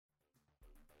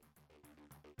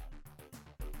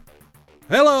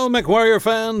Hello, MechWarrior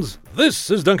fans! This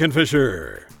is Duncan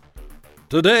Fisher.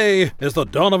 Today is the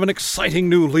dawn of an exciting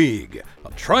new league,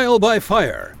 a trial by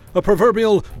fire, a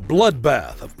proverbial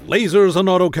bloodbath of lasers and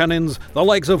autocannons, the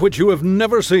likes of which you have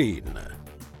never seen.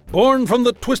 Born from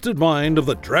the twisted mind of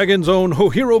the Dragon's own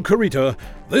Hohiro Kurita,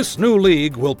 this new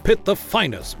league will pit the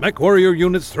finest MechWarrior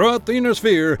units throughout the Inner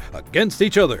Sphere against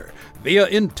each other via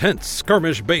intense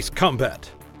skirmish-based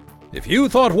combat. If you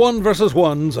thought 1 vs.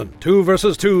 1s and 2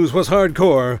 vs. 2s was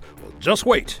hardcore, well, just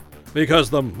wait, because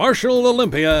the Martial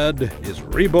Olympiad is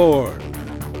reborn.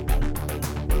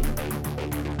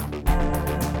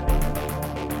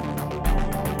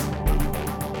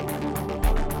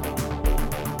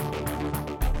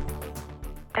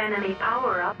 Enemy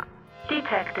power-up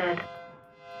detected.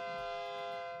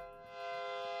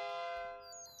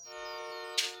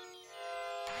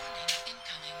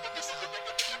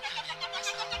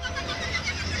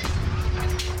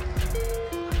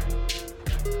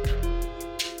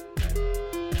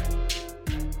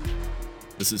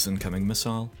 This is Incoming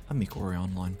Missile, a MechWarrior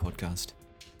Online podcast.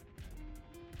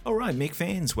 Alright, Mech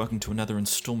fans, welcome to another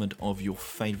installment of your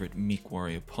favourite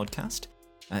MechWarrior podcast.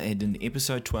 And in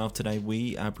episode 12 today,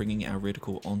 we are bringing our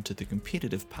reticle onto the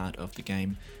competitive part of the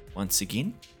game once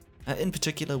again. In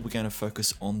particular, we're going to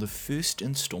focus on the first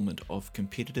installment of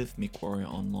competitive MechWarrior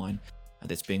Online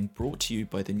that's being brought to you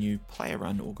by the new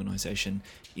player-run organisation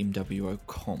MWO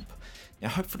Comp. Now,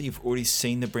 hopefully you've already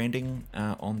seen the branding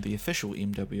on the official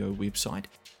MWO website,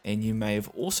 and you may have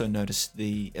also noticed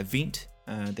the event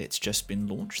that's just been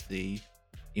launched, the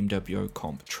MWO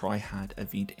Comp Try Hard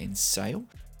event and sale,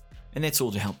 and that's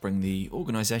all to help bring the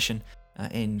organisation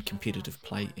and competitive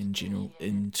play in general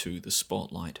into the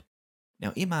spotlight. Now,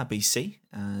 MRBC,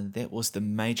 that was the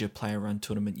major player-run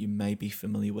tournament you may be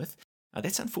familiar with.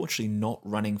 That's unfortunately not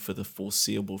running for the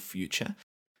foreseeable future.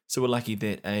 So we're lucky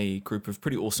that a group of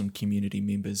pretty awesome community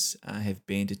members have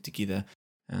banded together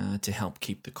to help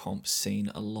keep the comp scene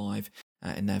alive,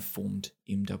 and they've formed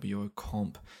MWO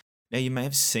Comp. Now, you may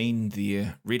have seen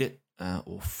their Reddit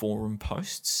or forum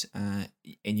posts, and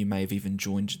you may have even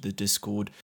joined the Discord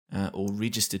or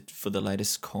registered for the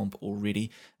latest comp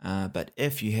already, but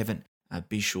if you haven't,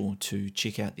 be sure to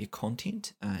check out their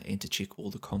content and to check all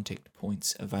the contact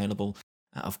points available.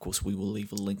 Of course, we will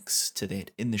leave links to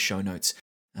that in the show notes,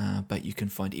 but you can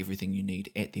find everything you need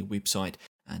at their website,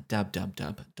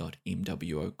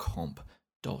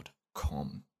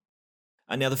 www.mwocomp.com.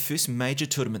 Now, the first major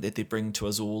tournament that they're bringing to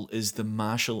us all is the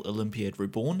Martial Olympiad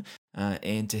Reborn,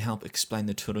 and to help explain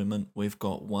the tournament, we've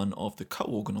got one of the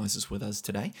co-organisers with us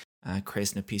today,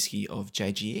 Krasna Pesky of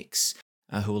JGX,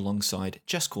 who alongside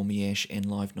Just Call Me Ash and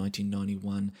Live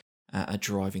 1991 are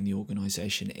driving the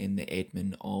organisation and the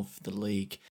admin of the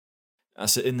league.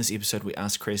 So in this episode, we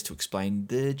asked Kraz to explain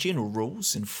the general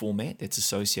rules and format that's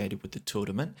associated with the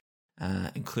tournament,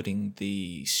 including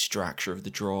the structure of the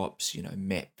drops,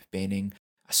 map banning,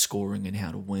 scoring and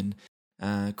how to win.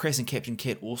 Kraz and Captain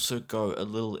Cat also go a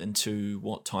little into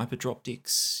what type of drop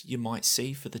decks you might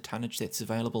see for the tonnage that's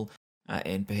available,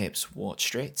 and perhaps what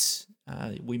strats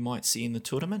we might see in the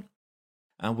tournament.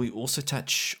 We also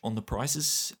touch on the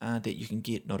prizes that you can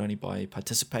get not only by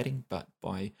participating but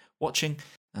by watching,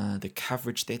 the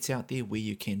coverage that's out there, where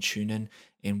you can tune in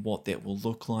and what that will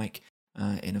look like,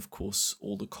 and of course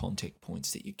all the contact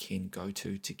points that you can go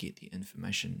to get the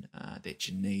information that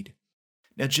you need.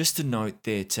 Now, just to note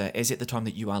that as at the time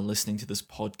that you are listening to this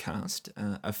podcast,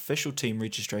 official team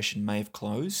registration may have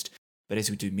closed, but as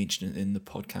we do mention in the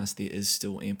podcast, there is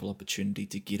still ample opportunity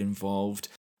to get involved,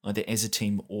 either as a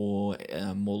team or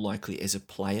more likely as a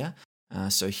player.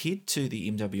 So head to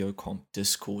the MWO Comp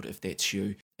Discord if that's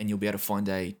you, and you'll be able to find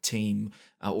a team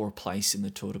or a place in the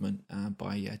tournament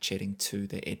by chatting to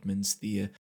the admins there.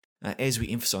 As we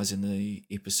emphasise in the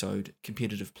episode,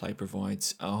 competitive play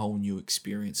provides a whole new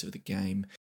experience of the game,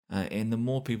 and the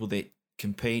more people that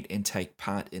compete and take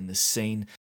part in the scene,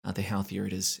 the healthier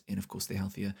it is, and of course the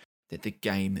healthier that the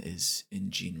game is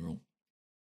in general.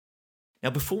 Now,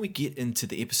 before we get into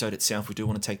the episode itself, we do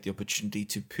want to take the opportunity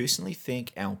to personally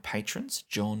thank our patrons,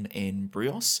 John and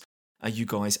Brios. You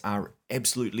guys are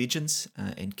absolute legends,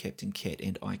 and Captain Cat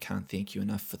and I can't thank you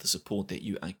enough for the support that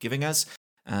you are giving us.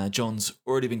 John's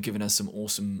already been giving us some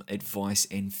awesome advice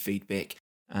and feedback,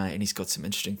 and he's got some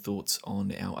interesting thoughts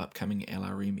on our upcoming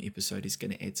LRM episode. He's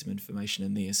going to add some information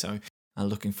in there, so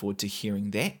looking forward to hearing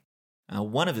that.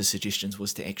 One of his suggestions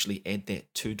was to actually add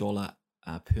that $2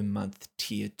 per month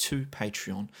tier to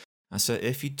Patreon. So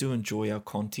if you do enjoy our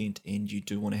content and you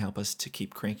do want to help us to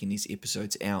keep cranking these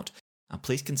episodes out,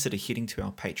 please consider heading to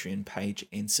our Patreon page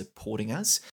and supporting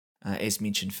us. As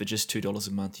mentioned, for just $2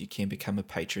 a month, you can become a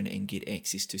patron and get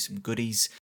access to some goodies.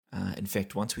 In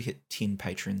fact, once we hit 10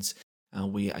 patrons,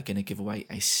 we are going to give away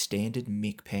a standard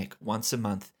mech pack once a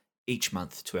month, each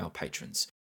month to our patrons.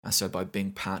 So by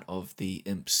being part of the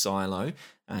Imp Silo,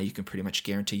 you can pretty much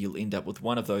guarantee you'll end up with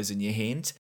one of those in your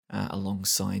hand,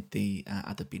 alongside the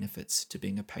other benefits to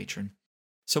being a patron.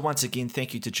 So once again,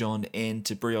 thank you to John and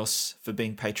to Brios for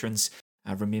being patrons.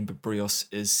 Remember, Brios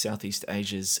is Southeast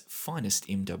Asia's finest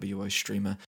MWO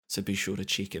streamer, so be sure to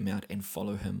check him out and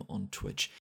follow him on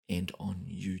Twitch and on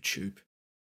YouTube.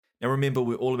 Now remember,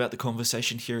 we're all about the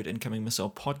conversation here at Incoming Missile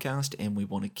Podcast, and we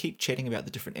want to keep chatting about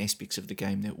the different aspects of the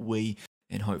game that we,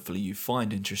 and hopefully you,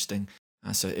 find interesting.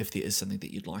 So if there is something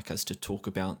that you'd like us to talk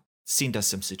about, send us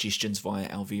some suggestions via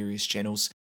our various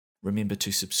channels. Remember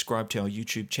to subscribe to our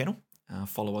YouTube channel,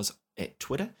 follow us at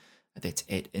Twitter, that's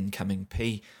at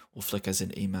IncomingP, or flick us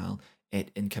an email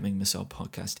at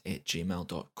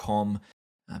incomingmissilepodcast@gmail.com.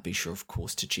 Be sure, of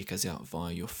course, to check us out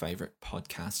via your favourite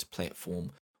podcast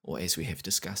platform, or as we have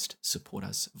discussed, support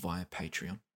us via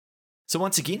Patreon. So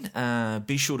once again,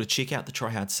 be sure to check out the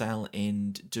Try Hard sale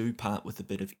and do part with a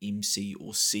bit of MC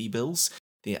or C bills.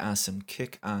 There are some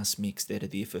kick-ass mechs that are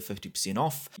there for 50%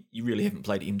 off. You really haven't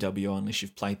played MWO unless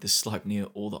you've played the Sleipnir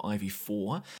or the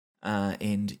IV4.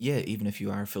 And yeah, even if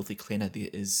you are a filthy cleaner, there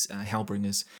is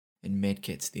Hellbringers and Mad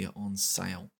Cats there on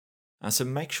sale. So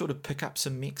make sure to pick up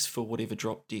some mechs for whatever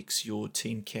drop decks your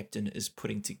team captain is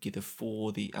putting together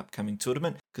for the upcoming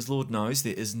tournament, because Lord knows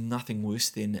there is nothing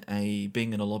worse than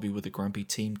being in a lobby with a grumpy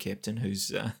team captain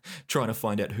who's trying to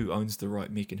find out who owns the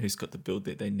right mech and who's got the build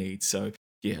that they need. So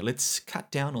yeah, let's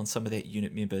cut down on some of that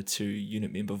unit member to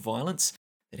unit member violence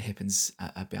that happens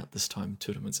about this time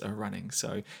tournaments are running.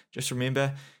 So just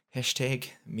remember,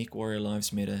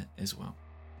 #MechWarriorLivesMatter as well.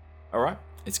 All right,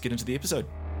 let's get into the episode.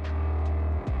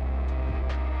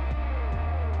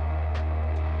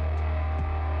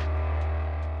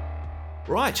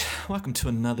 Right, welcome to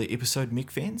another episode, Mech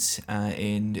fans.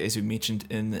 And as we mentioned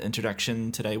in the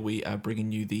introduction, today we are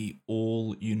bringing you the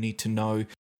all you need to know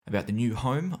about the new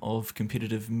home of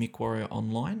competitive MechWarrior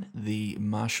Online, the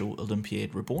Martial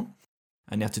Olympiad Reborn.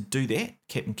 And now to do that,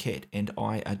 Captain Cat and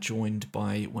I are joined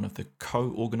by one of the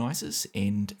co-organisers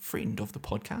and friend of the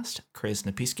podcast, Kraz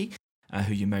Napeski,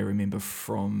 who you may remember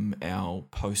from our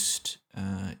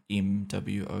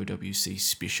post-MWOWC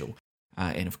special,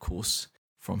 and of course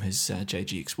from his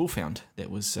JGX Wolfhound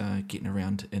that was getting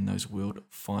around in those World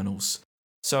Finals.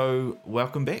 So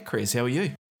welcome back, Kraz. How are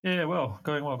you? Yeah, well,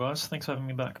 going well, guys. Thanks for having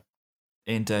me back.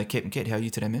 And Captain Cat, how are you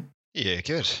today, man? Yeah,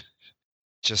 good.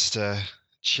 Just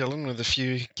chilling with a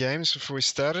few games before we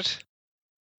started.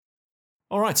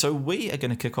 All right, so we are going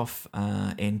to kick off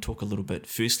and talk a little bit,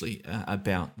 firstly,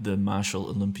 about the Martial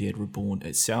Olympiad Reborn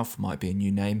itself. Might be a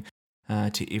new name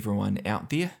to everyone out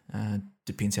there.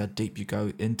 Depends how deep you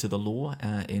go into the lore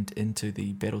and into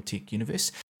the BattleTech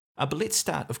universe. But let's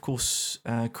start, of course,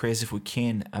 Kraz, if we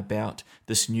can, about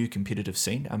this new competitive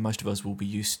scene. Most of us will be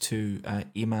used to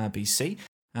MRBC.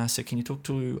 So can you talk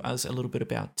to us a little bit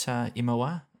about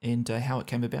MOR and how it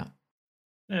came about?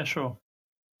 Yeah, sure.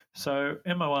 So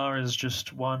MOR is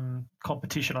just one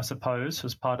competition, I suppose,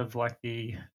 as part of like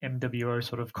the MWO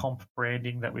sort of comp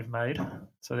branding that we've made.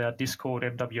 So our Discord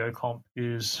MWO comp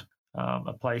is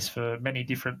a place for many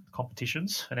different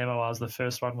competitions, and MOR is the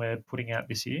first one we're putting out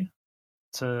this year.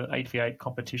 It's a 8v8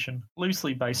 competition,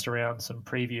 loosely based around some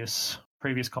previous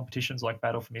competitions like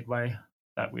Battle for Midway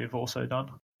that we've also done.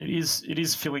 It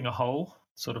is filling a hole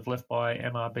sort of left by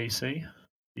MRBC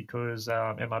because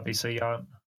MRBC aren't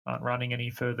running any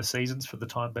further seasons for the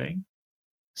time being.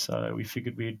 So we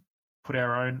figured we'd put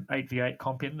our own 8v8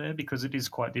 comp in there because it is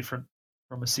quite different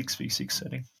from a 6v6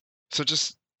 setting. So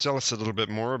just tell us a little bit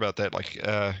more about that. Like,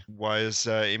 why is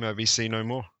MRBC no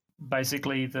more?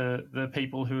 Basically, the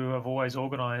people who have always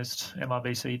organised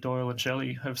MRBC, Doyle and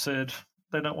Shelley, have said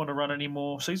they don't want to run any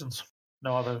more seasons.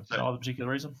 No other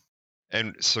particular reason.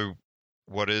 And so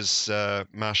what is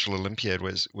Martial Olympiad?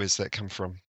 Where's that come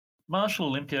from? Martial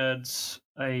Olympiad's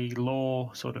a lore,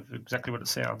 sort of exactly what it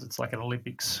sounds. It's like an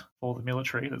Olympics for the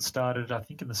military that started, I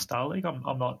think, in the Star League.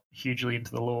 I'm not hugely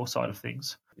into the lore side of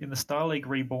things. In the Star League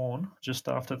Reborn, just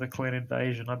after the Clan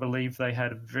invasion, I believe they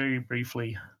had very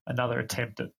briefly another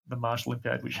attempt at the Martial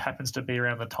Olympiad, which happens to be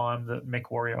around the time that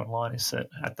MechWarrior Online is set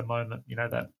at the moment, you know,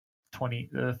 that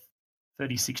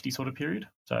 30-60 sort of period.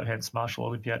 So hence Martial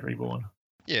Olympiad Reborn.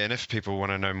 Yeah, and if people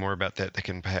want to know more about that, they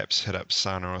can perhaps hit up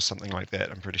Sana or something like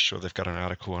that. I'm pretty sure they've got an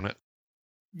article on it.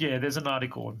 Yeah, there's an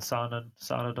article on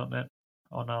sana.net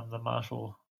on the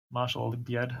Martial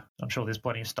Olympiad. I'm sure there's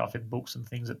plenty of stuff in books and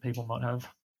things that people might have.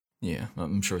 Yeah,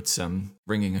 I'm sure it's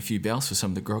ringing a few bells for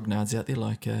some of the grognards out there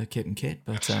like Captain Cat,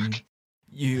 but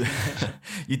you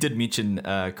You did mention,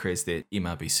 Krez, that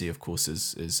MRBC, of course,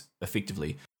 is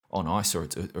effectively on ice, or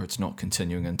it's not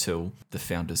continuing until the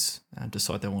founders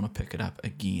decide they want to pick it up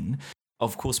again.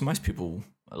 Of course, most people,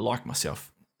 like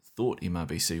myself, thought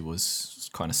MRBC was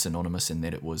kind of synonymous in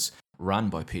that it was run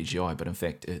by PGI, but in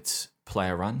fact it's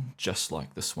player run, just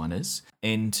like this one is.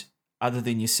 And other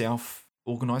than yourself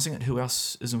organising it, who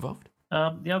else is involved?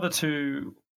 The other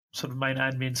two sort of main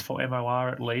admins for MOR,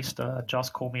 at least, are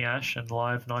Just Call Me Ash and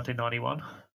Live 1991,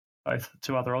 both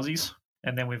two other Aussies.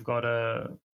 And then we've got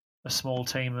a small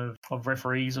team of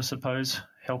referees, I suppose,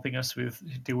 helping us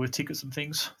deal with tickets and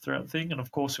things throughout the thing. And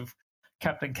of course,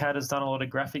 Captain Cat has done a lot of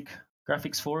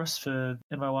graphics for us for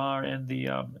MOR and the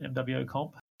MWO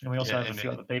comp. And we also have a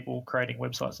few other people creating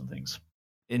websites and things.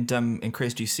 And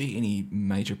Krez, do you see any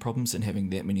major problems in having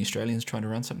that many Australians trying to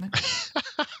run something?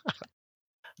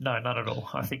 No, not at all.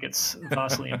 I think it's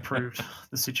vastly improved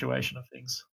the situation of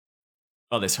things.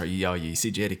 Oh, that's right. Yeah, you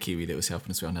said you had a Kiwi that was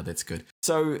helping as well. No, that's good.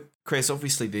 So, Krez,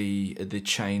 obviously the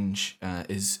change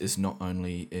is not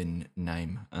only in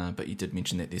name, but you did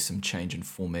mention that there's some change in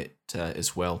format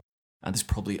as well. There's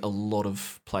probably a lot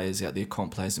of players out there,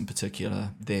 comp players in particular,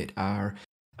 that are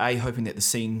hoping that the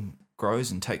scene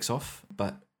grows and takes off,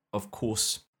 but of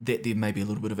course that there may be a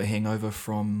little bit of a hangover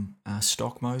from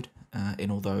stock mode,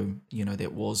 and although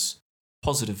that was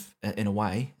positive in a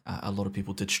way, a lot of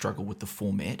people did struggle with the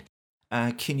format.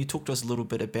 Can you talk to us a little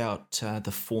bit about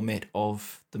the format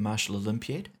of the Martial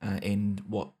Olympiad and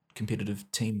what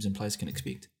competitive teams and players can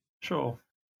expect? Sure.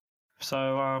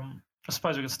 So I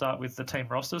suppose we could start with the team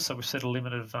roster. So we've set a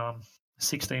limit of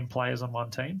 16 players on one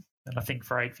team, and I think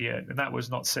for 8v8, and that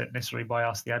was not set necessarily by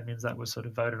us, the admins. That was sort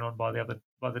of voted on by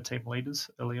the team leaders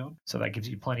early on. So that gives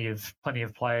you plenty of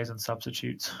players and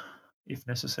substitutes if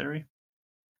necessary.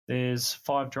 There's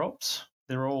 5 drops.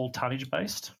 They're all tonnage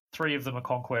based. 3 of them are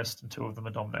conquest and 2 of them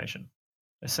are domination.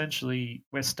 Essentially,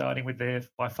 we're starting with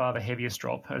by far the heaviest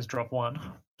drop as drop 1.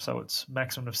 So it's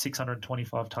maximum of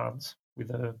 625 tons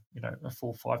with a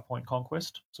full 5-point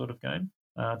conquest sort of game.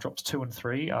 Drops 2 and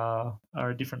 3 are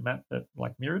a different map that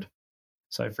mirrored.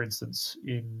 So for instance,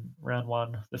 in round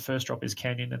 1, the first drop is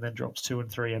Canyon, and then drops 2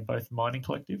 and 3 are both Mining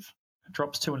Collective.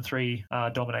 Drops 2 and 3 are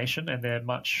domination, and they're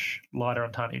much lighter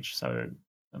on tonnage. So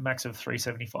a max of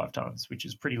 375 tons, which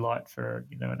is pretty light for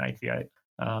an 8v8.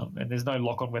 And there's no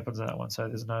lock-on weapons in that one, so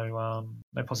there's no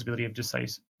possibility of just say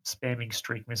spamming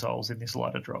streak missiles in this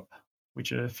lighter drop,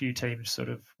 which a few teams sort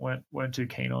of weren't too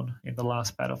keen on in the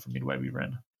last battle for Midway we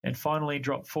ran. And finally,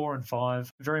 drop 4 and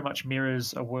 5 very much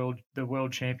mirrors the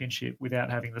World Championship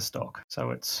without having the stock. So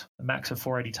it's a max of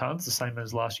 480 tons, the same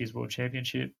as last year's World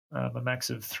Championship, a max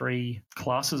of 3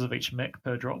 classes of each mech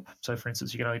per drop. So for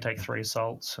instance, you can only take 3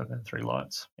 assaults and then 3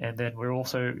 lights. And then we're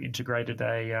also integrated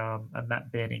a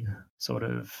map banning sort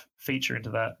of feature into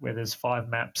that, where there's 5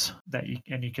 maps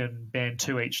you can ban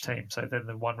 2 each team. So then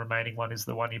the one remaining one is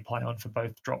the one you play on for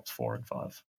both drops 4 and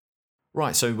 5.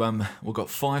 Right, so we've got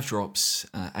 5 drops,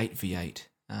 8v8.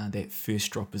 That first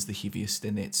drop is the heaviest,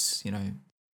 and that's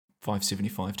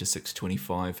 575 to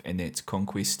 625, and that's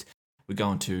Conquest. We go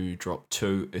on to drop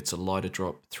 2. It's a lighter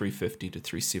drop, 350 to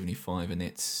 375, and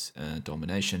that's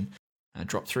Domination.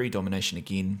 Drop 3, Domination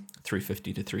again,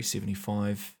 350 to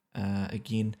 375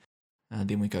 again.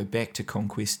 Then we go back to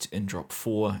Conquest in drop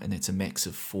 4, and that's a max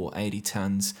of 480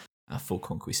 tons. For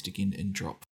Conquest again in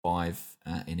drop 5,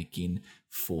 and again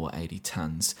 480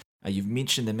 tons. You've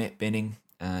mentioned the map banning,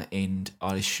 and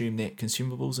I assume that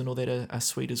consumables and all that are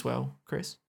sweet as well,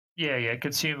 Chris? Yeah.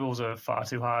 Consumables are far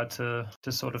too hard to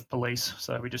sort of police,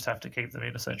 so we just have to keep them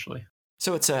in essentially.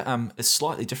 So it's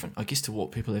slightly different, I guess, to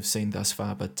what people have seen thus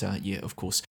far. But yeah, of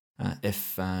course,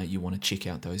 if you want to check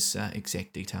out those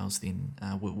exact details, then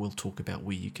we'll talk about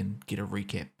where you can get a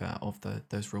recap of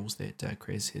those rules that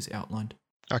Krez has outlined.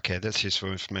 Okay, that's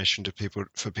useful information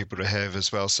for people to have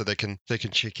as well, so they can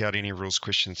check out any rules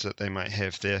questions that they might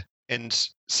have there. And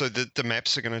so the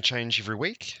maps are going to change every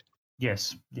week?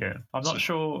 Yes, yeah. I'm not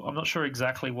sure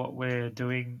exactly what we're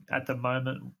doing at the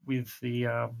moment with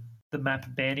the map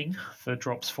banning for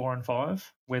drops 4 and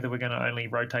 5. Whether we're going to only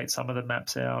rotate some of the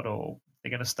maps out, or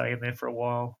they're going to stay in there for a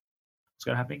while. What's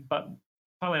going to happen? But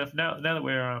funnily enough, now that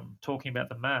we're talking about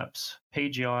the maps,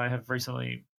 PGI have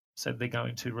recently said they're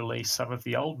going to release some of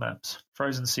the old maps,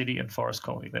 Frozen City and Forest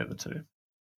Colony. They're the 2.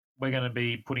 We're going to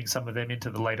be putting some of them into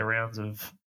the later rounds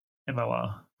of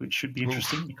MOR, which should be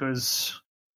interesting because,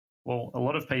 well, a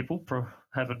lot of people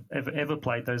haven't ever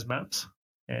played those maps,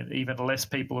 and even less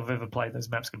people have ever played those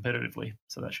maps competitively.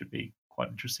 So that should be quite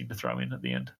interesting to throw in at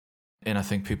the end. And I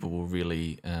think people will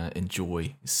really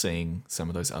enjoy seeing some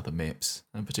of those other maps,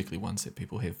 and particularly ones that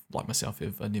people have, like myself,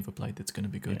 have never played. That's going to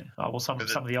be good. Yeah. Well, some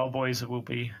of the old boys it'll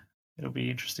be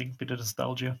interesting, bit of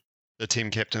nostalgia. The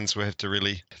team captains will have to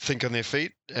really think on their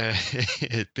feet.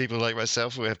 People like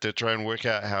myself will have to try and work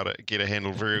out how to get a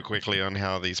handle very quickly on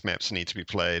how these maps need to be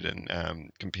played in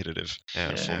competitive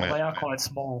format. They are quite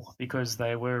small because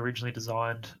they were originally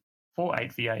designed for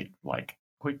 8v8, like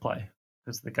quick play,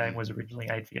 because the game was originally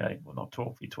 8v8, well, not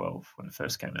 12v12 when it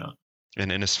first came out.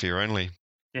 And Innisphere only.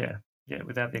 Yeah,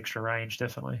 without the extra range,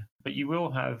 definitely. But you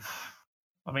will have,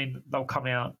 they'll come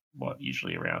out,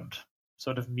 usually around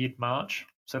sort of mid-March.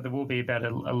 So there will be about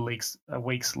a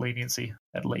week's leniency,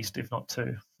 at least, if not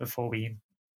two, before we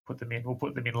put them in. We'll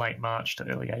put them in late March to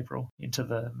early April into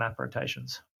the map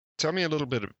rotations. Tell me a little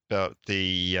bit about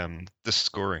the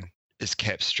scoring. Is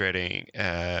cap stratting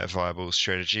a viable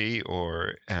strategy,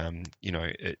 or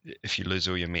if you lose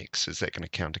all your mechs, is that going to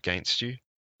count against you?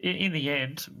 In the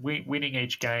end, winning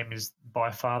each game is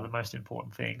by far the most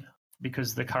important thing,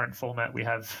 because the current format we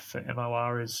have for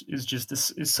MOR is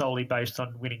solely based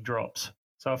on winning drops.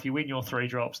 So if you win your 3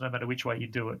 drops, no matter which way you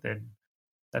do it, then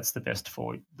that's the best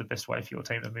way for your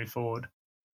team to move forward.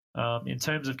 In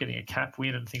terms of getting a cap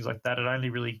win and things like that, it only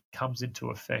really comes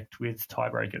into effect with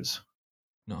tiebreakers.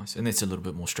 Nice, and that's a little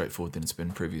bit more straightforward than it's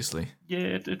been previously.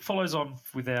 Yeah, it follows on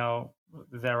with our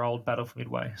old Battle for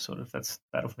Midway. Sort of, that's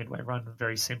Battle for Midway run a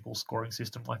very simple scoring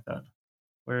system like that.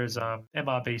 Whereas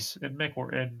MRBC and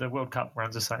the World Cup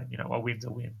runs the same. A win's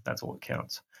a win. That's all that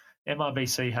counts.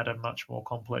 MRBC had a much more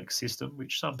complex system,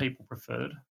 which some people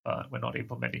preferred, but we're not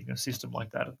implementing a system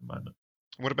like that at the moment.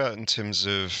 What about in terms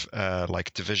of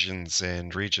like divisions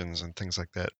and regions and things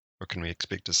like that? What can we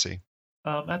expect to see?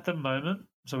 At the moment,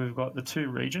 so we've got the 2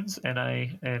 regions, NA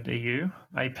and EU.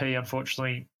 AP,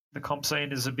 unfortunately, the comp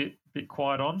scene is a bit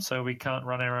quiet on, so we can't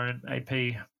run our own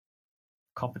AP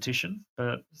competition,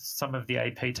 but some of the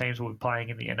AP teams will be playing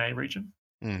in the NA region.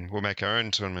 We'll make our own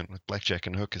tournament with blackjack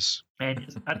and hookers.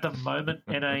 And at the moment,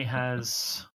 NA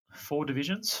has 4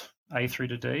 divisions, A through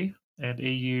to D, and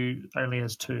EU only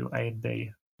has 2, A and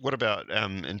B. What about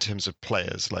in terms of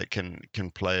players? Like, can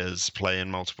players play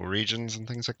in multiple regions and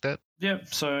things like that? Yeah.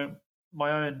 So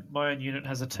my own unit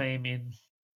has a team in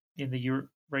the Europe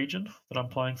region that I'm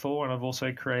playing for, and I've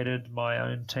also created my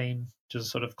own team,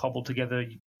 just sort of cobbled together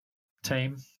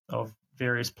team of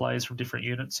various players from different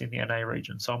units in the NA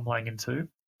region. So I'm playing in 2.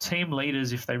 Team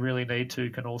leaders, if they really need to,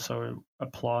 can also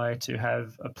apply to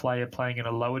have a player playing in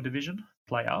a lower division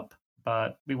play up,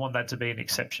 but we want that to be an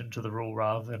exception to the rule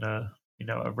rather than a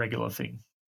regular thing.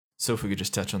 So if we could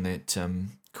just touch on that,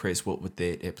 Chris, what would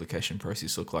that application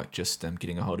process look like? Just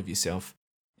getting a hold of yourself,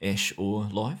 Ash, or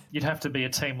Live? You'd have to be a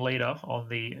team leader on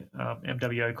the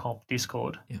MWO Comp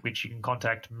Discord, which you can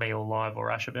contact me or Live or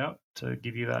Ash about to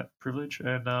give you that privilege,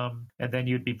 and then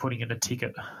you'd be putting in a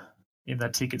ticket in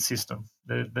that ticket system.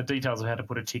 The details of how to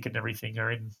put a ticket and everything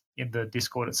are in the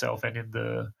Discord itself and in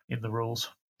the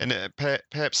rules. And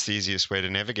perhaps the easiest way to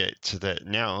navigate to that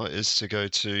now is to go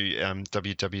to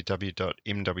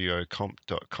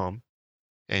www.mwocomp.com,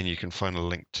 and you can find a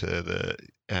link to the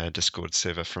Discord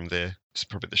server from there. It's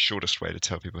probably the shortest way to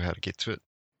tell people how to get to it.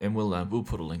 And we'll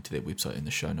put a link to that website in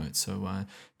the show notes, so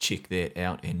check that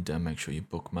out and make sure you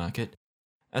bookmark it.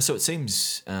 So it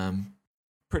seems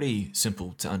pretty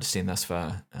simple to understand thus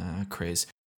far, Krez.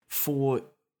 For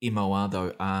MOR,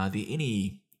 though, are there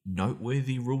any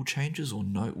noteworthy rule changes or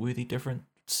noteworthy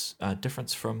difference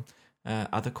from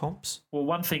other comps? Well,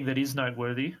 one thing that is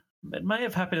noteworthy, it may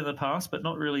have happened in the past, but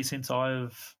not really since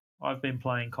I've been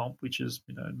playing comp, which is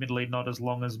admittedly not as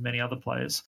long as many other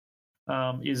players,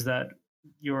 is that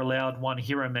you're allowed 1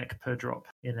 hero mech per drop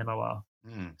in MOR.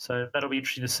 So that'll be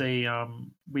interesting to see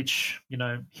which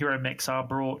hero mechs are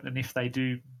brought, and if they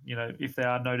do, if they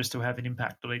are noticed to have an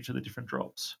impact on each of the different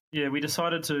drops. Yeah, we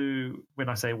decided to. When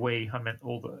I say we, I meant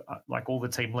all the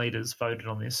team leaders voted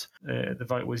on this. The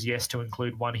vote was yes to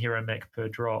include 1 hero mech per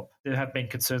drop. There have been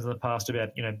concerns in the past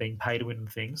about being pay to win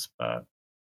and things, but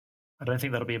I don't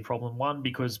think that'll be a problem. One,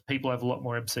 because people have a lot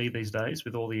more MC these days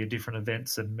with all the different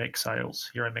events and mech sales,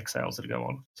 hero mech sales that go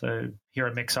on. So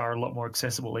hero mechs are a lot more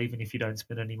accessible even if you don't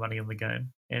spend any money on the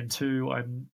game. And 2, I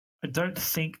don't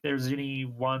think there's any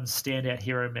one standout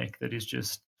hero mech that is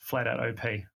just flat out OP.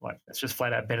 Like, it's just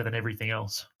flat out better than everything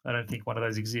else. I don't think one of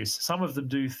those exists. Some of them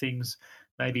do things,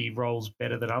 maybe roles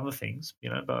better than other things,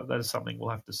 but that is something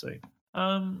we'll have to see.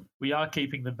 We are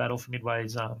keeping the Battle for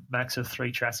Midway's max of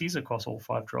 3 chassis across all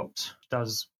 5 drops. It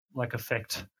does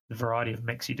affect the variety of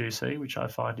mechs you do see, which I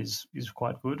find is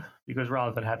quite good, because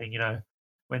rather than having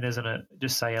when there's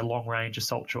just say a long range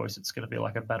assault choice, it's going to be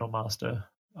like a Battle Master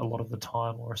a lot of the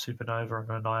time, or a Supernova and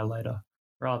an Annihilator.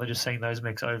 Rather than just seeing those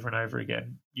mechs over and over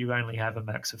again, you only have a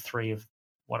max of 3 of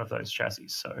one of those chassis.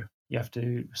 So you have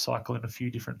to cycle in a few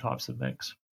different types of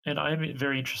mechs. And I am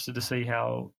very interested to see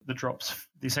how the drops,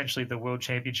 essentially the World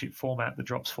Championship format, the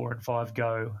drops 4 and 5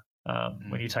 go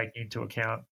when you take into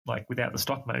account, like without the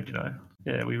stock mode, you know.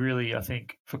 Yeah, we really, I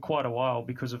think, for quite a while,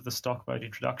 because of the stock mode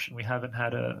introduction, we haven't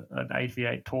had an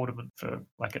 8v8 tournament for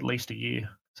like at least a year.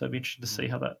 So it'd be interesting to see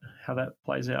how that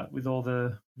plays out with all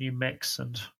the new mechs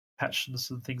and patches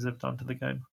and things they've done to the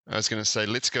game. I was going to say,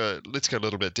 let's go a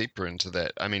little bit deeper into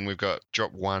that. I mean, we've got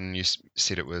drop 1. You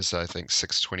said it was, I think,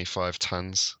 625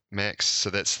 tons max. So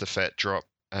that's the fat drop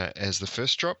as the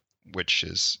first drop, which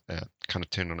is kind of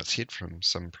turned on its head from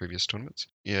some previous tournaments.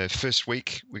 Yeah, first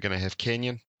week we're going to have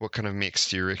Canyon. What kind of mechs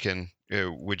do you reckon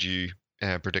would you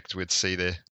predict we'd see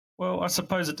there? Well, I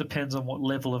suppose it depends on what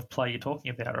level of play you're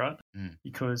talking about, right?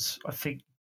 Because I think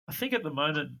at the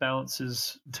moment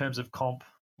balances in terms of comp,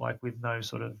 like with no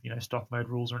sort of, you know, stock mode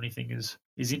rules or anything, is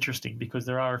interesting because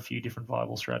there are a few different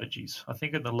viable strategies. I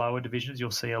think in the lower divisions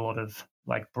you'll see a lot of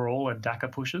like brawl and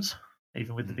DACA pushes,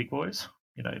 even with the big boys.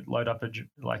 You know, load up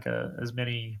as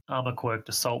many armor quirked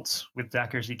assaults with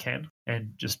DACA as you can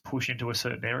and just push into a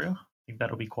certain area. I think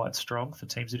that'll be quite strong for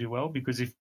teams to do well, because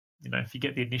if you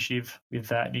get the initiative with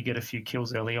that and you get a few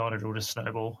kills early on, it'll just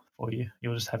snowball for you.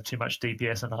 You'll just have too much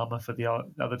DPS and armor for the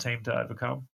other team to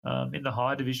overcome. In the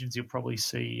higher divisions, you'll probably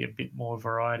see a bit more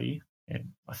variety.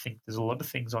 And I think there's a lot of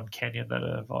things on Canyon that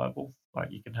are viable.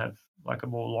 Like you can have like a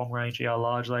more long-range ER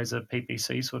large laser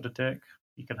PPC sort of deck.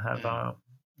 You can have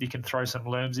you can throw some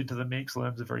Lerms into the mix.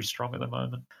 Lerms are very strong at the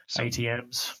moment. So,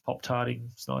 ATMs,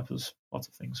 pop-tarting, snipers, lots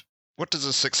of things. What does a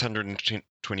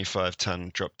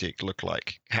 625-ton drop deck look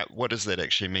like? What does that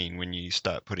actually mean when you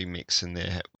start putting mechs in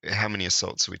there? How many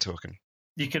assaults are we talking?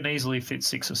 You can easily fit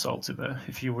 6 assaults in there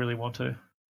if you really want to.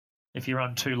 If you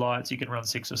run 2 lights, you can run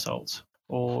 6 assaults.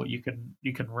 Or you can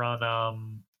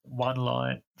run 1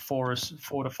 light, 4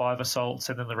 to 5 assaults,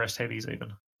 and then the rest heavies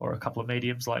even. Or a couple of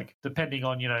mediums, like depending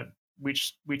on, you know,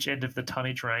 which end of the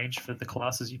tonnage range for the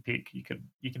classes you pick, you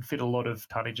can fit a lot of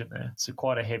tonnage in there. It's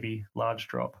quite a heavy, large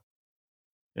drop.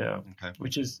 Yeah, okay.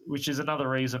 Which is another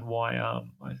reason why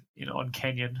on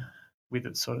Canyon, with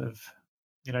its sort of,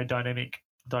 you know, dynamic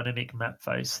map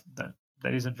face that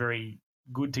isn't very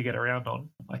good to get around on.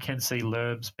 I can see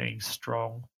Lerms being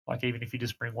strong, like even if you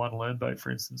just bring 1 Lerm boat,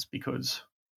 for instance, because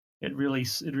it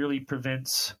really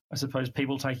prevents, I suppose,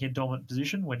 people taking a dominant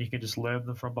position when you can just Lerm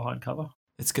them from behind cover.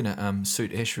 It's gonna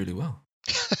suit Ash really well.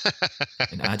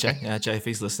 And RJ, if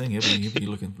he's listening, he'll be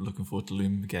looking forward to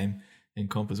Loom game in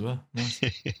comp as well. Nice.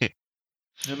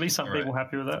 At least some people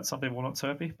happy with that. Some people not so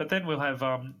happy. But then we'll have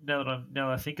now that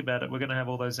I think about it, we're going to have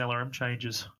all those LRM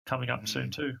changes coming up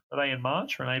soon too. Are they in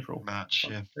March or in April? March,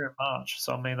 yeah. They're in March.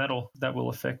 So I mean that will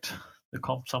affect the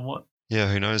comp somewhat.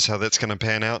 Yeah, who knows how that's going to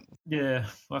pan out? Yeah,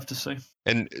 we'll have to see.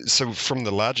 And so from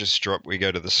the largest drop, we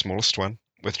go to the smallest one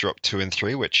with drop 2 and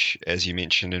 3, which, as you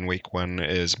mentioned in week 1,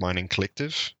 is Mining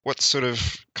Collective. What sort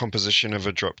of composition of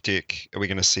a drop deck are we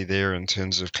going to see there in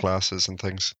terms of classes and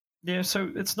things? Yeah,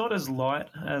 so it's not as light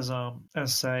as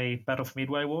say Battle for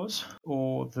Midway was,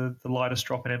 or the lightest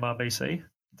drop in MRBC. It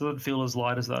doesn't feel as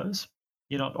light as those.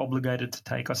 You're not obligated to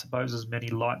take, I suppose, as many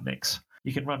light mix.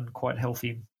 You can run quite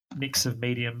healthy mix of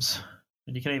mediums,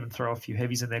 and you can even throw a few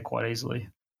heavies in there quite easily.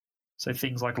 So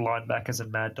things like linebackers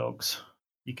and mad dogs,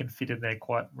 you can fit in there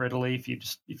quite readily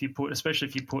especially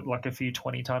if you put like a few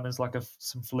 20-tonners, like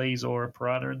some fleas or a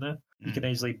piranha in there. You can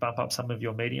easily bump up some of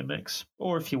your medium mix.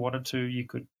 Or if you wanted to, you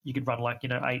could run like,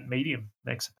 8 medium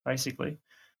mix basically.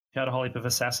 If you had a whole heap of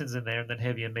assassins in there and then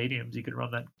heavy and mediums, you could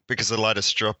run that. Because the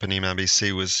lightest drop in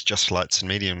MRBC was just lights and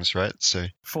mediums, right? So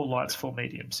 4 lights, 4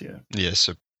 mediums, yeah. Yeah,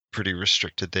 so pretty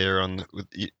restricted there.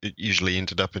 It usually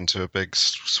ended up into a big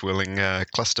swirling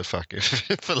clusterfuck,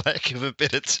 for lack of a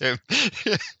better term.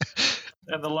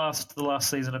 And the last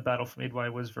season of Battle for Midway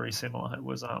was very similar. It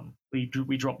was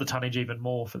we dropped the tonnage even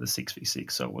more for the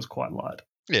 6v6, so it was quite light.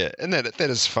 Yeah, and that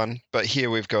is fun. But here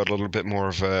we've got a little bit more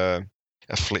of a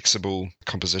flexible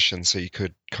composition, so you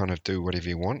could kind of do whatever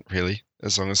you want, really,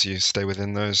 as long as you stay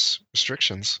within those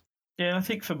restrictions. Yeah, I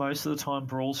think for most of the time,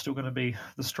 Brawl's still going to be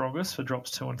the strongest for drops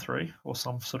 2 and 3, or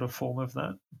some sort of form of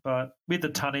that. But with the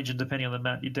tonnage and depending on the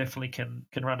map, you definitely can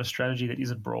run a strategy that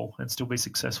isn't Brawl and still be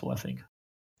successful, I think.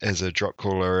 As a drop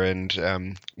caller and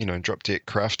drop deck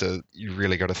crafter, you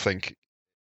really got to think,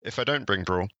 if I don't bring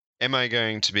Brawl, am I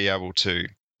going to be able to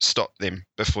stop them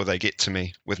before they get to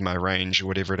me with my range or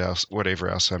whatever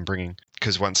else I'm bringing?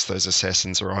 Because once those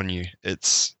assassins are on you,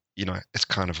 it's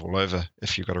kind of all over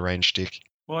if you've got a range deck.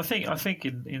 Well, I think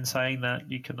in saying that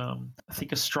you can, I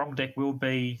think a strong deck will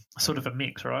be sort of a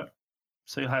mix, right?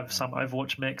 So you'll have some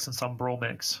Overwatch mechs and some Brawl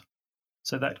mechs.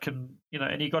 So that can,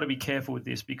 and you've got to be careful with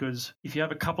this because if you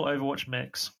have a couple Overwatch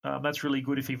mechs, that's really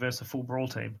good if you verse a full Brawl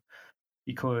team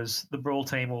because the Brawl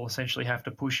team will essentially have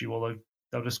to push you, or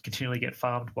they'll just continually get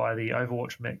farmed by the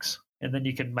Overwatch mechs. And then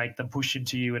you can make them push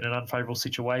into you in an unfavorable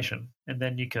situation, and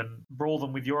then you can brawl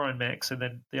them with your own mechs, and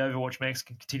then the Overwatch mechs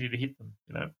can continue to hit them.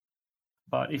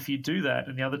 But if you do that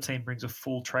and the other team brings a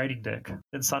full trading deck,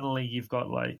 then suddenly you've got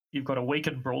a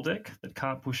weakened brawl deck that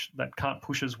can't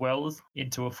push as well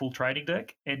into a full trading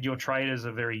deck, and your traders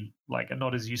are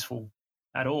not as useful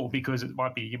at all because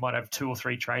you might have 2 or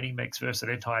 3 trading mechs versus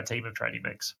an entire team of trading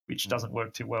mechs, which doesn't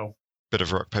work too well. Bit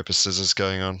of rock paper scissors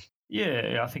going on.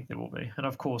 Yeah, I think there will be, and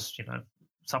of course,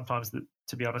 sometimes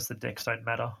to be honest, the decks don't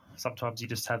matter. Sometimes you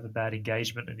just have a bad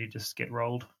engagement and you just get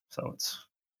rolled. So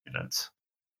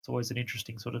it's always an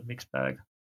interesting sort of mixed bag.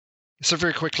 So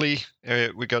very quickly,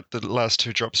 we got the last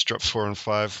 2 drops, drop 4 and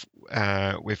 5.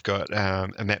 We've got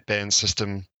a map ban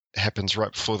system happens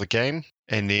right before the game,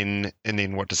 and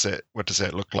then what does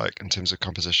that look like in terms of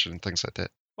composition and things like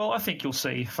that? Well, I think you'll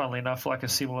see, funnily enough, like a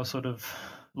similar sort of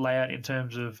layout in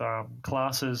terms of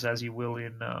classes as you will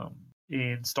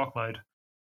in stock mode.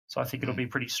 So I think it'll be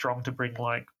pretty strong to bring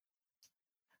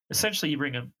essentially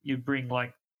you bring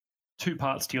 2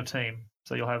 parts to your team.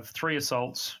 So you'll have 3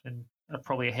 assaults and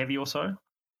probably a heavy or so,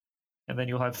 and then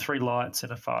you'll have 3 lights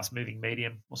and a fast moving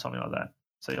medium or something like that.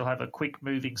 So you'll have a quick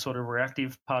moving sort of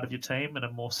reactive part of your team and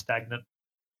a more stagnant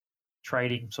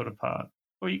trading sort of part.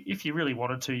 Or if you really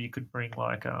wanted to, you could bring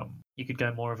you could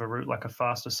go more of a route like a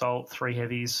fast assault, 3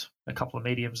 heavies, a couple of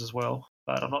mediums as well.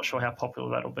 But I'm not sure how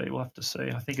popular that'll be. We'll have to see.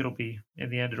 I think in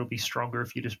the end it'll be stronger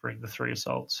if you just bring the 3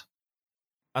 assaults.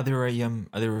 Are there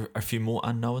a few more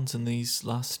unknowns in these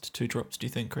last 2 drops, do you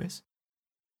think, Chris?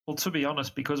 Well, to be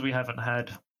honest, because we haven't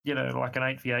had like an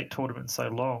 8v8 tournament so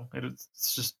long,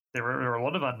 it's just there are a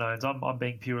lot of unknowns. I'm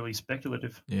being purely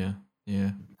speculative. Yeah.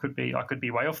 I could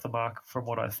be way off the mark from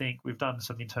what I think. We've done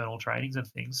some internal trainings and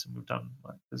things, and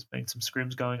there's been some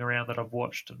scrims going around that I've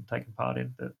watched and taken part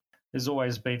in. But there's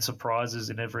always been surprises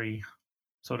in every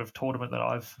sort of tournament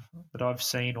that I've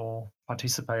seen or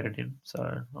participated in.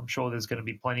 So I'm sure there's going to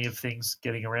be plenty of things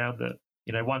getting around that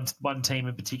one team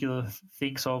in particular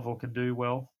thinks of or can do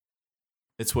well.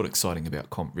 It's what's exciting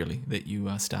about comp, really, that you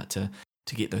start to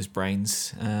get those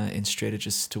brains and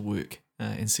strategists to work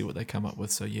and see what they come up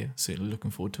with. So yeah, certainly looking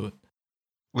forward to it.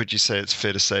 Would you say it's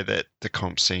fair to say that the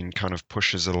comp scene kind of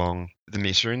pushes along the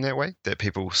meta in that way, that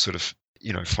people sort of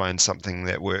find something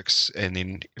that works and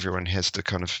then everyone has to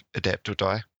kind of adapt or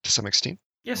die to some extent?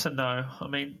 Yes and no. I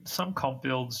mean, some comp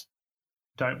builds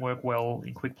don't work well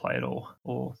in quick play at all,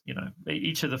 or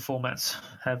each of the formats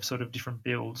have sort of different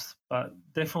builds. But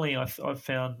definitely, I've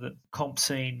found that comp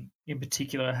scene in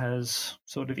particular has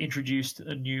sort of introduced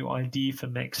a new idea for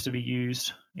mechs to be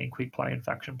used in quick play and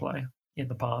faction play in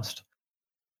the past.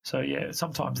 So yeah,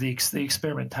 sometimes the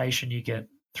experimentation you get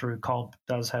through comp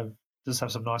does have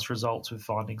some nice results with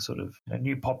finding sort of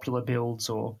new popular builds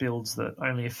or builds that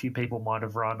only a few people might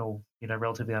have run or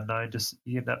relatively unknown. Just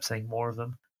you end up seeing more of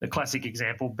them. The classic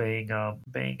example being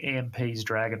EMP's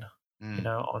Dragon,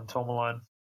 on Tourmaline.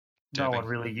 No one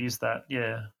really used that,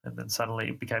 yeah, and then suddenly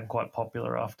it became quite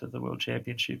popular after the World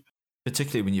Championship.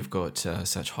 Particularly when you've got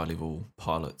such high-level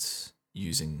pilots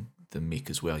using the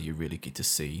mech as well, you really get to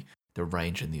see the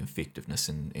range and the effectiveness,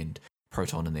 and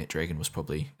Proton in that Dragon was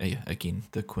probably, again,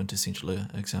 the quintessential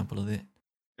example of that.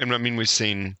 And I mean, we've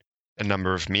seen a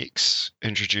number of mechs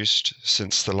introduced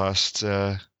since the last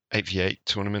 8v8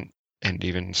 tournament, and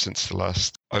even since the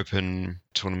last open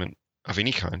tournament of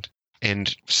any kind,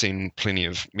 and seen plenty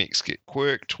of mechs get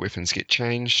quirked, weapons get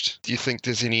changed. Do you think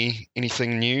there's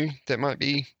anything new that might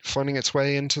be finding its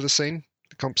way into the scene,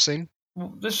 the comp scene?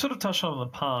 Well, they've sort of touched on in the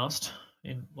past.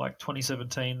 In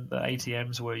 2017, the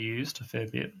ATMs were used a fair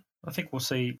bit. I think we'll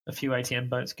see a few ATM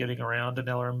boats getting around and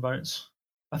LRM boats.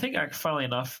 I think, funnily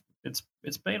enough,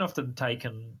 it's been often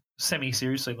taken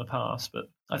semi-seriously in the past, but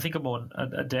I think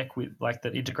a deck with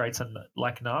that integrates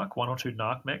NARC, 1 or 2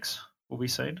 NARC mechs will be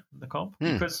seen in the comp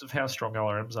because of how strong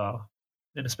LRMs are,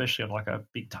 and especially on a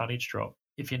big tonnage drop.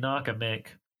 If you NARC a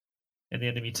mech and the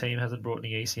enemy team hasn't brought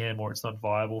any ECM, or it's not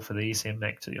viable for the ECM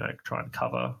mech to try and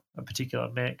cover a particular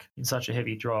mech in such a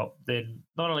heavy drop, then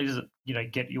not only does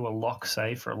it get you a lock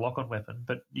save for a lock-on weapon,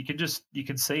 but you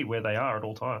can see where they are at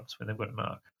all times when they've got a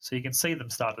NARC. So you can see them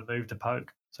start to move to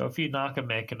poke. So if you NARC a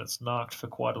mech and it's NARCed for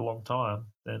quite a long time,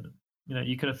 then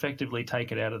you can effectively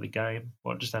take it out of the game,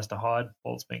 or it just has to hide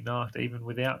while it's being NARCed, even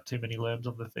without too many lerms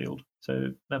on the field.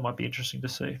 So that might be interesting to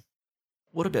see.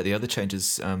 What about the other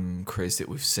changes, Krez, that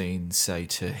we've seen, say,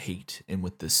 to heat and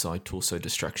with the side torso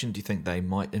destruction? Do you think they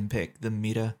might impact the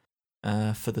meta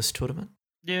for this tournament?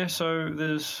 Yeah, so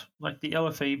there's like the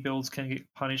LFE builds can get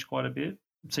punished quite a bit.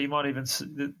 So you might even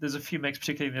there's a few mechs,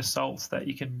 particularly in the assaults, that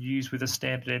you can use with a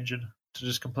standard engine to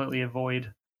just completely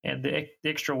avoid. And the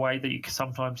extra weight that you can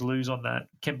sometimes lose on that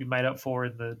can be made up for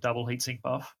in the double heatsink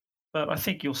buff. But I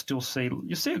think you'll see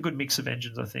a good mix of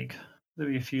engines. I think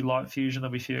there'll be a few light fusion,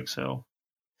 there'll be a few XL.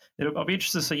 I'll be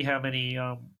interested to see how many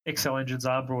XL engines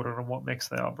are brought in and what mechs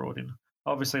they are brought in.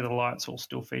 Obviously, the lights will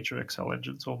still feature XL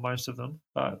engines, or most of them.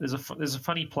 But there's a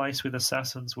funny place with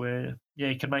assassins where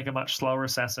you can make a much slower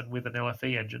assassin with an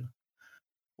LFE engine,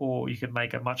 or you can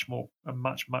make a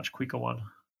much quicker one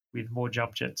with more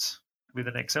jump jets with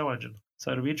an XL engine.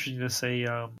 So it'll be interesting to see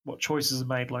what choices are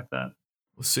made like that.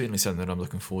 Well, certainly something that I'm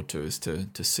looking forward to is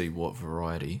to see what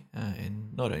variety,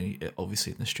 and not only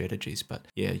obviously in the strategies, but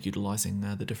utilising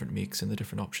the different mechs and the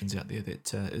different options out there.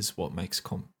 That is what makes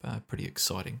comp pretty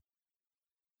exciting.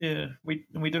 Yeah,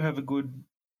 we do have a good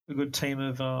team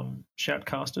of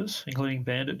shoutcasters, including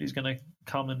Bandit, who's going to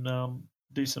come and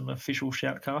do some official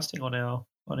shoutcasting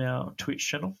on our Twitch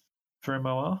channel for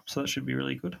MOR. So that should be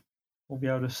really good. We'll be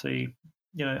able to see,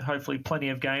 hopefully plenty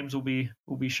of games will be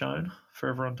shown for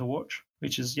everyone to watch,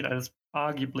 which is, it's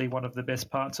arguably one of the best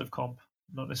parts of comp.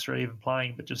 Not necessarily even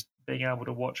playing, but just being able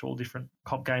to watch all different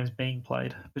comp games being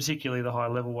played, particularly the high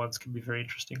level ones, can be very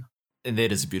interesting. And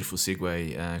that is a beautiful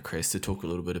segue, Chris, to talk a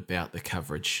little bit about the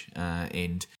coverage.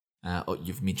 And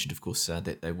you've mentioned, of course,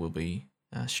 that they will be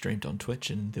streamed on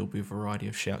Twitch, and there'll be a variety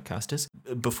of shoutcasters.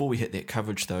 Before we hit that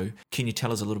coverage, though, can you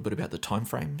tell us a little bit about the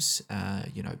timeframes?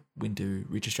 When do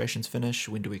registrations finish?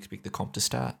 When do we expect the comp to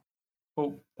start?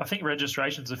 Well, I think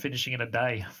registrations are finishing in a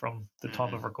day from the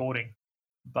time of recording.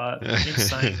 But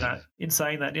in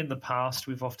saying that, in the past,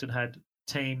 we've often had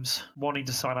teams wanting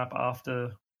to sign up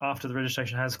after the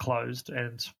registration has closed,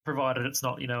 and provided it's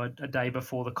not, a day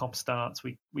before the comp starts,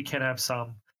 we can have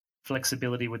some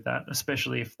flexibility with that,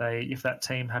 especially if that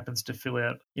team happens to fill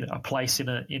out, a place in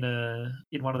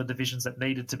one of the divisions that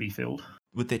needed to be filled.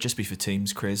 Would that just be for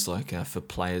teams, Krez? Like for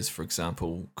players, for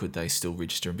example, could they still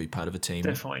register and be part of a team?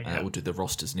 Definitely. Or do the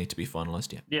rosters need to be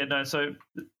finalised yet? Yeah, no. So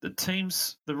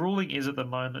the ruling is at the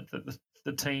moment that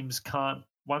the teams can't,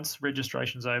 once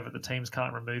registration's over, the teams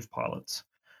can't remove pilots.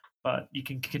 But you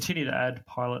can continue to add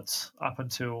pilots up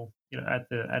until, at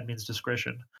the admin's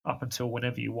discretion, up until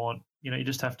whenever you want. You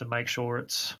just have to make sure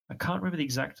I can't remember the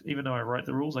exact, even though I wrote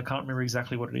the rules, I can't remember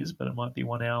exactly what it is, but it might be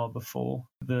 1 hour before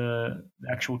the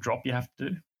actual drop you have to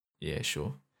do. Yeah,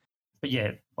 sure. But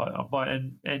yeah,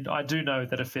 and I do know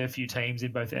that a fair few teams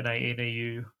in both NA and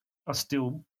EU are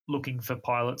still looking for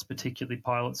pilots, particularly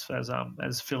pilots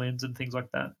as fill-ins and things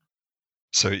like that.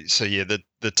 So yeah,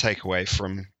 the takeaway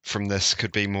from this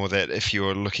could be more that if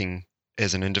you're looking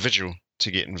as an individual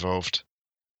to get involved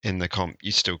in the comp,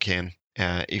 you still can,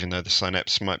 even though the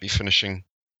sign-ups might be finishing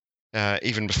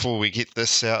even before we get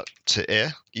this out to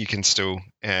air. You can still,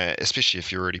 especially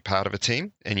if you're already part of a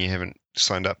team and you haven't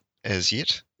signed up as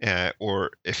yet,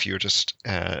 or if you're just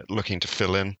looking to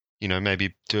fill in,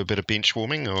 maybe do a bit of bench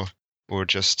warming, or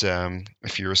just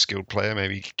if you're a skilled player,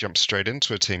 maybe jump straight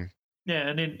into a team. Yeah,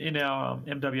 and in our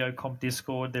MWO Comp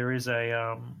Discord, there is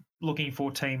a looking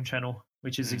for team channel,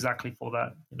 which is exactly for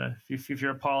that. If you're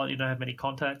a pilot, you don't have many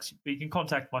contacts, you can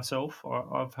contact myself.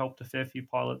 I've helped a fair few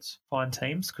pilots find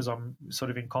teams because I'm sort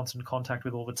of in constant contact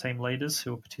with all the team leaders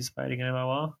who are participating in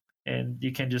MOR. And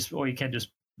you can just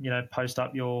post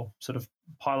up your sort of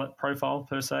pilot profile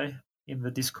per se in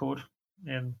the Discord,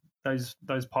 and those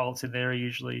pilots in there are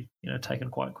usually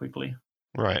taken quite quickly.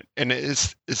 Right, and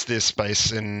is there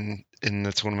space in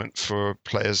the tournament for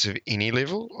players of any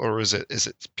level, or is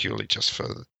it purely just for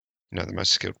the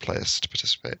most skilled players to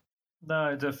participate?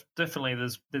 No, definitely.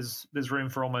 There's room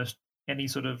for almost any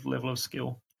sort of level of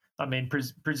skill. I mean,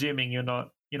 presuming you're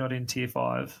not in tier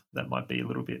 5, that might be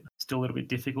still a little bit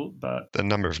difficult. But the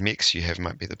number of mechs you have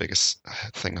might be the biggest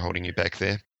thing holding you back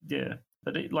there. Yeah,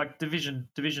 but like Division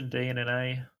D and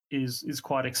NA is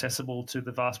quite accessible to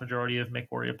the vast majority of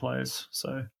MechWarrior players.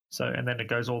 So and then it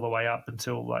goes all the way up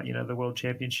until the World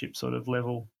Championship sort of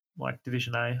level, like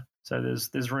Division A. So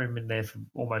there's room in there for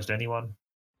almost anyone.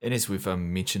 And as we've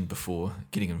mentioned before,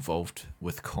 getting involved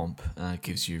with comp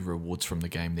gives you rewards from the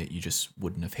game that you just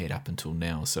wouldn't have had up until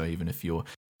now. So even if your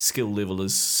skill level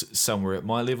is somewhere at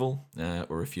my level,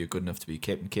 or if you're good enough to be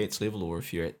Captain Cat's level, or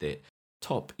if you're at that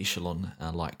top echelon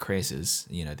like Kraz's,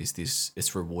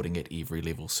 it's rewarding at every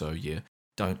level. So you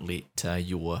don't let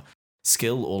your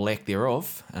skill or lack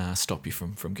thereof stop you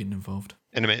from getting involved.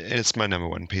 And I mean, it's my number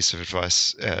one piece of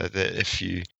advice that if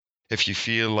you if you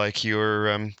feel like you're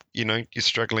you're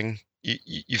struggling,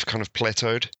 you've kind of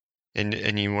plateaued,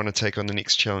 and you want to take on the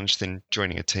next challenge, then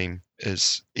joining a team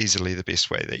is easily the best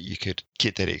way that you could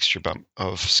get that extra bump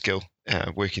of skill,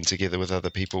 working together with other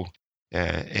people,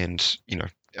 and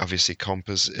obviously comp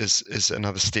is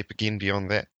another step again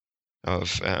beyond that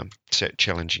of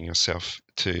challenging yourself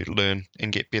to learn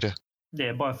and get better.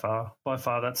 Yeah, by far,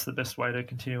 that's the best way to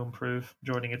continue to improve,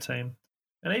 joining a team.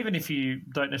 And even if you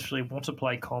don't necessarily want to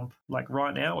play comp, like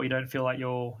right now, or you don't feel like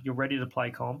you're ready to play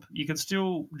comp, you can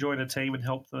still join a team and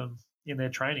help them in their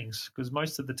trainings, because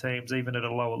most of the teams, even at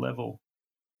a lower level,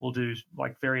 will do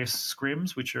like various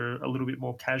scrims, which are a little bit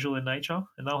more casual in nature,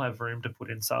 and they'll have room to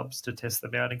put in subs to test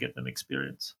them out and get them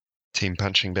experience. Team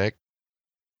punching bag.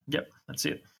 Yep, that's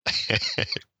it.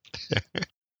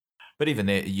 But even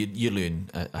there, you learn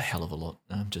a hell of a lot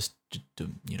just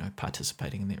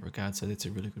participating in that regard. So that's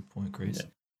a really good point, Chris. Yeah.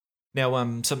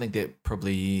 Now, something that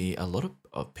probably a lot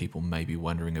of people may be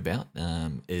wondering about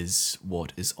is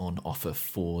what is on offer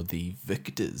for the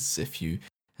victors. If you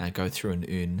go through and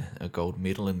earn a gold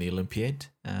medal in the Olympiad,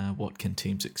 what can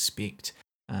teams expect?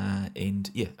 I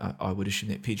would assume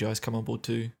that PGI has come on board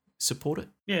to support it.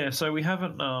 Yeah, so we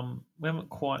haven't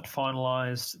quite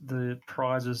finalised the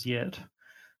prizes yet,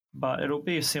 but it'll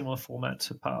be a similar format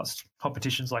to past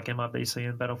competitions like MRBC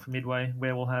and Battle for Midway,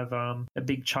 where we'll have a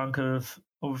big chunk of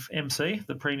MC,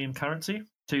 the premium currency,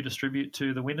 to distribute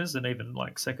to the winners and even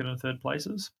like second and third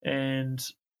places. And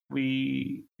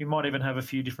we might even have a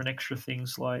few different extra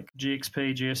things like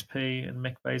GXP, GSP, and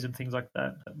mech bays and things like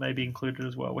that may be included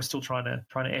as well. We're still trying to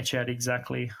etch out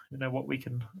exactly what we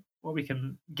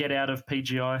can get out of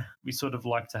PGI. We sort of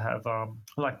like to have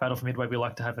like Battle for Midway, we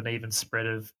like to have an even spread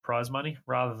of prize money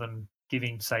rather than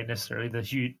giving, say, necessarily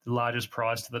the largest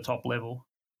prize to the top level.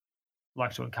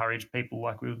 Like to encourage people,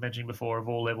 like we were mentioning before, of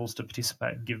all levels to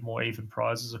participate and give more even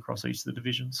prizes across each of the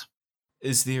divisions.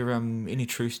 Is there any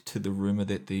truth to the rumour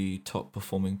that the top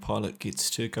performing pilot gets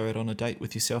to go out on a date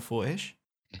with yourself or Ash?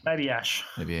 Maybe Ash.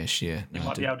 Yeah. You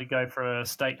might be able to go for a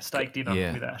steak dinner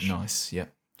with Ash. Nice, yeah.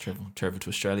 Travel to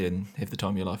Australia and have the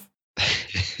time of your life.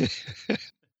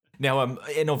 Now,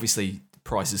 and obviously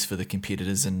prizes for the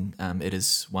competitors, and it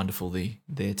is wonderful that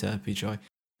PGI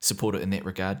support it in that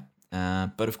regard.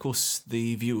 But of course,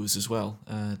 the viewers as well.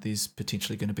 There's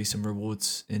potentially going to be some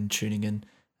rewards in tuning in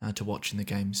to watching the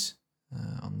games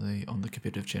on the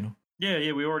competitive channel.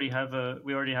 Yeah, we already have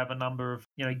a number of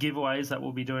giveaways that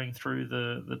we'll be doing through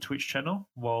the Twitch channel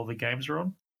while the games are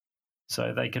on.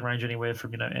 So they can range anywhere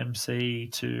from MC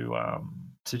to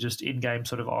just in-game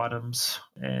sort of items,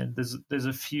 and there's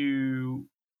a few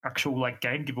actual like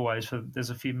game giveaways there's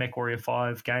a few MechWarrior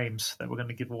 5 games that we're going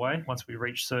to give away once we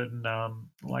reach certain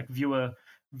like viewer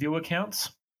counts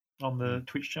on the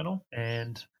Twitch channel,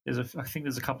 and I think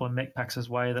there's a couple of mech packs as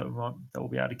well that we'll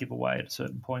be able to give away at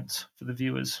certain points for the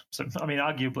viewers. So I mean,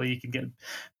 arguably you can get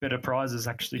better prizes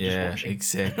actually just watching.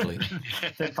 Exactly.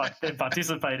 than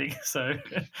participating. So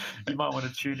you might want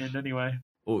to tune in anyway.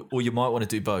 Or you might want to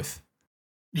do both.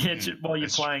 Yeah, while you're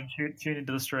playing, tune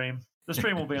into the stream. The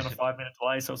stream will be on a 5-minute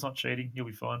delay, so it's not cheating. You'll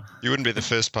be fine. You wouldn't be the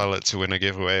first pilot to win a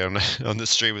giveaway on the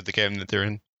stream with the game that they're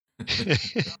in.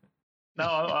 No,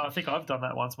 I think I've done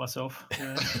that once myself.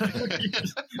 Yeah.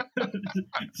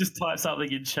 just type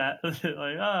something in chat like,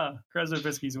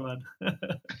 Krasnodebski's won.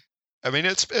 I mean,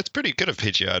 it's pretty good of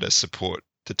PGI to support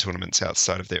the tournaments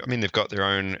outside of there. I mean, they've got their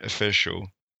own official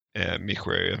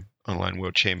MechWarrior Online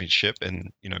World Championship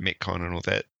and MechCon and all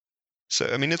that. So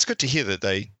I mean, it's good to hear that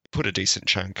they put a decent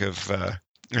chunk of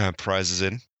prizes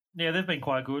in. Yeah, they've been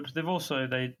quite good. They've also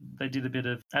they did a bit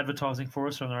of advertising for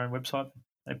us on their own website.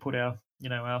 They put our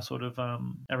our sort of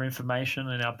our information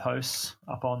and our posts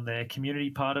up on their community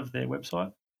part of their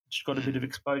website, which got a bit of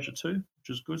exposure too, which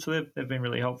is good. So they've been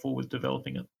really helpful with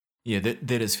developing it. Yeah,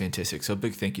 that is fantastic. So a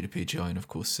big thank you to PGI, and of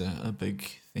course a big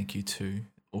thank you to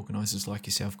organisers like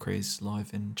yourself, Kraz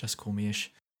Live and Just Call Me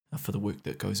Ish, for the work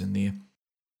that goes in there.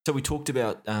 So we talked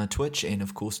about Twitch, and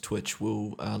of course Twitch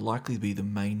will likely be the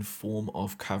main form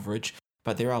of coverage,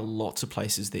 but there are lots of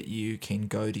places that you can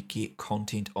go to get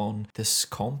content on this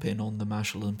comp and on the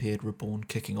Martial Olympiad Reborn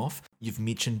kicking off. You've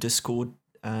mentioned Discord.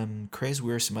 Kraz,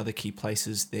 where are some other key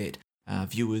places that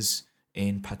viewers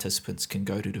and participants can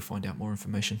go to find out more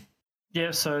information?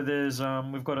 Yeah, so there's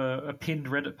we've got a pinned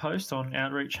Reddit post on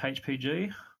Outreach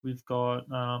HPG. We've got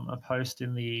a post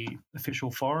in the official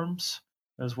forums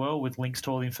as well with links to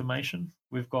all the information.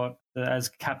 We've got, as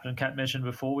Captain Cat mentioned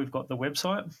before, we've got the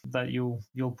website that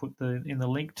you'll put in the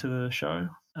link to the show.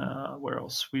 Where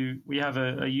else? We have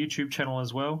a YouTube channel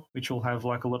as well, which will have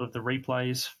like a lot of the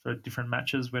replays for different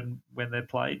matches when they're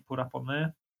played put up on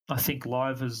there. I think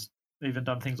Live has even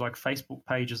done things like Facebook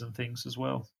pages and things as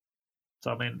well.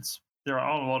 So I mean, there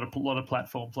are a lot of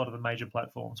platforms, a lot of the major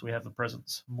platforms. We have a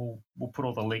presence. We'll put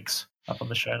all the links up on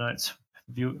the show notes.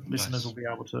 Listeners will be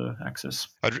able to access.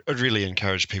 I'd really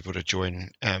encourage people to join,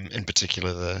 in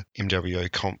particular, the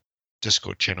MWO Comp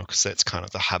Discord channel, because that's kind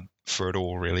of the hub for it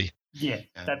all, really. Yeah,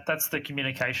 that's the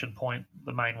communication point,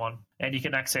 the main one. And you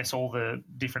can access all the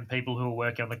different people who are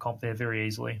working on the comp there very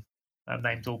easily.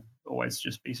 Names will always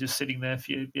just be sitting there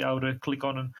for you to be able to click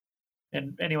on,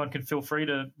 and anyone can feel free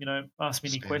to, ask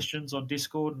me any questions on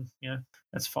Discord, and,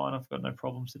 that's fine. I've got no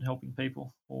problems in helping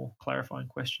people or clarifying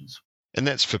questions. And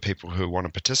that's for people who want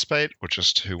to participate, or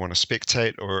just who want to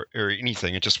spectate, or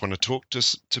anything, and just want to talk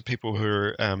to people who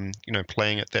are,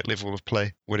 playing at that level of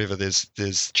play. Whatever,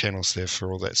 there's channels there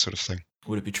for all that sort of thing.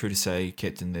 Would it be true to say,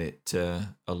 Captain, that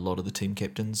a lot of the team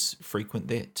captains frequent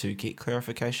that to get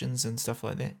clarifications and stuff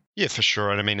like that? Yeah, for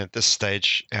sure. And I mean, at this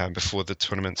stage, before the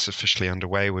tournament's officially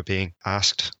underway, we're being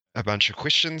asked a bunch of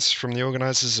questions from the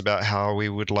organisers about how we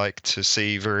would like to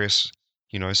see various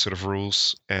sort of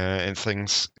rules and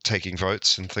things, taking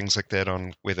votes and things like that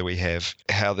on whether we have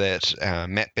how that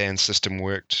map ban system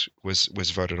worked was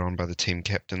voted on by the team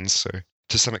captains. So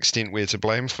to some extent, we're to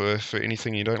blame for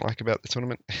anything you don't like about the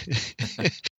tournament.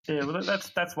 Yeah, well,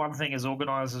 that's one thing as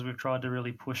organisers we've tried to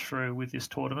really push through with this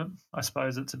tournament. I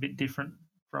suppose it's a bit different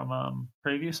from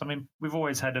previous. I mean, we've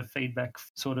always had a feedback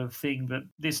sort of thing, but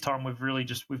this time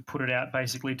we've put it out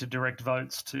basically to direct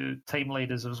votes to team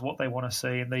leaders as what they want to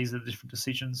see, and these are the different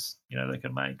decisions they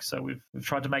can make. So we've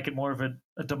tried to make it more of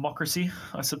a democracy,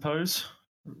 I suppose,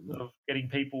 of getting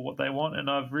people what they want. And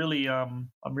I'm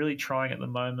really trying at the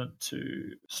moment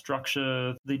to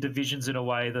structure the divisions in a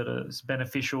way that is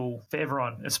beneficial for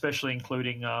everyone, especially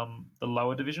including the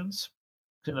lower divisions.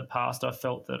 In the past, I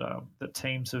felt that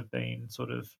teams have been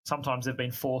sometimes they've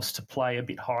been forced to play a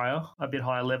bit higher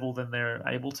level than they're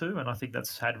able to, and I think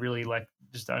that's had really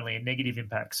just only negative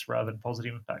impacts rather than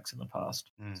positive impacts in the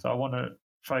past. So I want to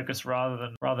focus rather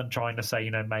than trying to say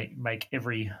make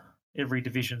every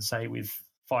division say with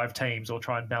 5 teams or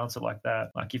try and balance it like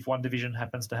that. Like if one division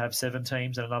happens to have 7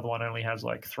 teams and another one only has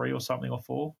 3 or something or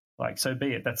 4. So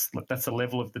be it. That's the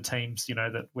level of the teams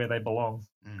that where they belong.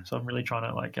 So I'm really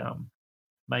trying to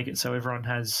make it so everyone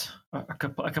has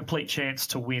a complete chance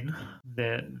to win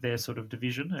their sort of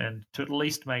division, and to at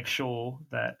least make sure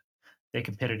that they're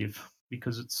competitive,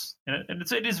 because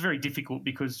it is very difficult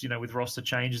because with roster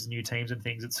changes and new teams and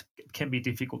things, it can be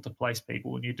difficult to place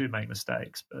people and you do make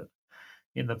mistakes. But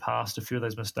in the past, a few of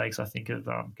those mistakes I think have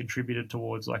contributed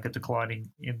towards a declining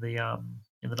in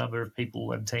the number of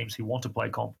people and teams who want to play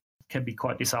comp. It can be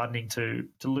quite disheartening to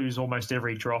lose almost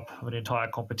every drop of an entire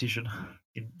competition.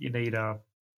 You need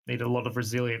a lot of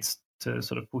resilience to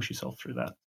sort of push yourself through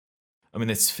that. I mean,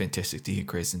 that's fantastic to hear,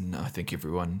 Chris, and I think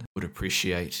everyone would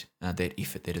appreciate that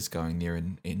effort that is going there,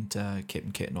 and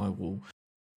Captain Cat and I will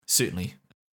certainly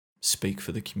speak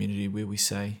for the community where we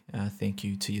say thank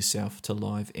you to yourself, to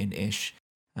Live and Ash,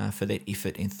 for that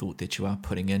effort and thought that you are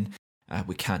putting in.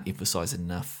 We can't emphasise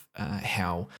enough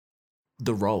how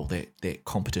the role that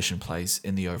competition plays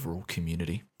in the overall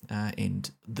community,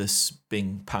 and this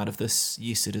being part of this,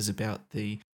 yes, it is about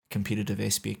the competitive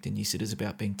aspect, and yes, it is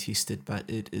about being tested, but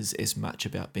it is as much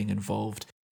about being involved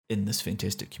in this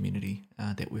fantastic community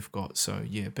that we've got. So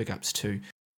yeah, big ups to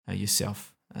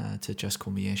yourself, to Just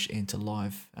Call Me Ash, and to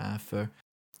Live for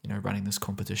running this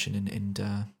competition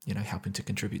and helping to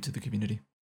contribute to the community.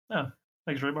 Oh,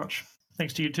 thanks very much.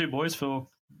 Thanks to you too, boys, for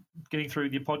getting through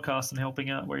your podcast and helping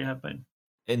out where you have been.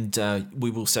 And we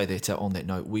will say that on that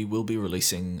note, we will be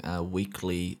releasing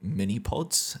weekly mini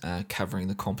pods covering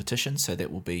the competition. So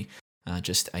that will be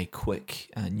just a quick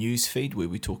news feed where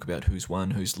we talk about who's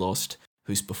won, who's lost,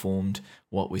 who's performed,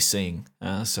 what we're seeing.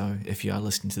 So if you are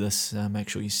listening to this, make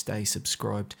sure you stay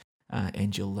subscribed,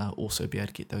 and you'll also be able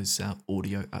to get those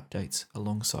audio updates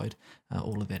alongside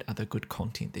all of that other good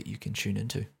content that you can tune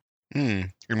into.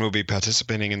 And we'll be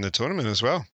participating in the tournament as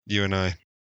well, you and I.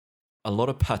 A lot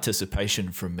of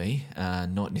participation from me,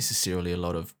 not necessarily a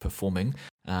lot of performing,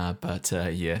 but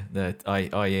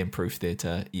I am proof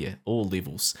that all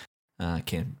levels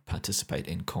can participate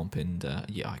in comp, and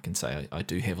I can say I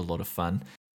do have a lot of fun,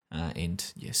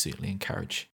 and certainly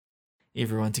encourage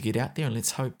everyone to get out there, and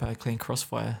let's hope Clan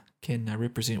Crossfire can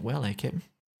represent well, Captain?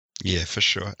 Yeah, for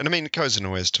sure. And I mean, Cozen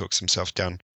always talks himself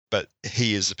down, but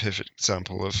he is the perfect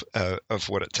example of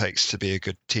what it takes to be a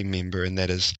good team member, and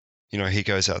that is, he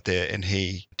goes out there and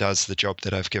he does the job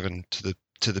that I've given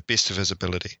to the best of his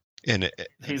ability. And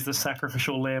he's the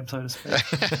sacrificial lamb, so to speak,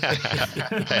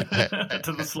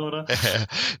 to the slaughter.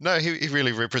 No, he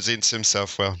really represents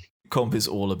himself well. comp is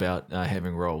all about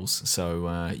having roles.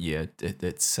 So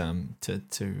that's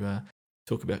to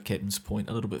talk about Captain's Point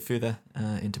a little bit further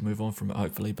and to move on from it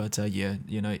hopefully. But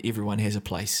everyone has a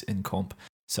place in comp.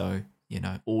 So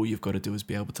all you've got to do is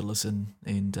be able to listen,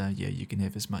 and you can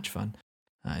have as much fun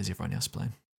as everyone else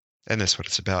playing. And that's what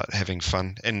it's about, having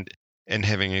fun and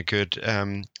having a good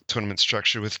tournament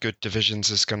structure with good divisions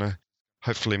is going to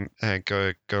hopefully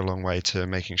go a long way to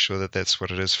making sure that that's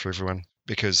what it is for everyone.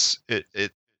 Because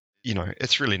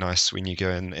it's really nice when you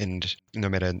go in and no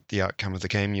matter the outcome of the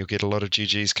game, you'll get a lot of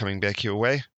GGs coming back your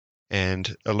way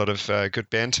and a lot of good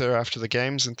banter after the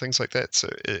games and things like that. So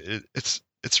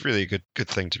it's really a good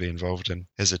thing to be involved in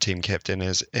as a team captain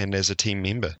and as a team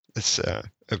member. It's a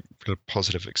real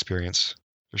positive experience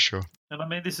for sure. And I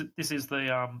mean, this is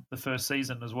the first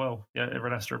season as well. Yeah,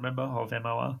 everyone has to remember of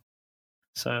MOR.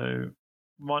 So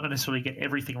might not necessarily get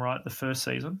everything right the first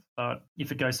season, but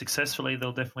if it goes successfully,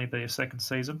 there'll definitely be a second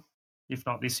season. If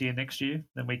not this year, next year,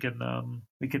 then we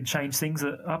can change things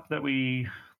up that we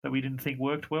didn't think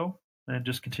worked well, and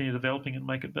just continue developing and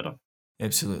make it better.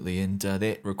 Absolutely, and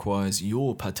that requires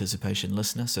your participation,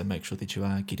 listener. So make sure that you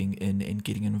are getting in and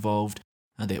getting involved.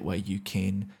 That way, you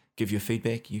can give your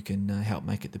feedback. You can help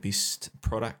make it the best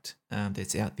product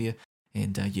that's out there,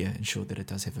 and ensure that it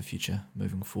does have a future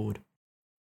moving forward.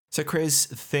 So, Kraz,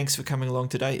 thanks for coming along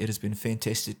today. It has been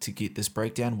fantastic to get this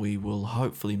breakdown. We will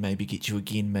hopefully maybe get you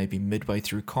again, maybe midway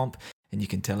through comp, and you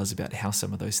can tell us about how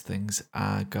some of those things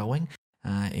are going.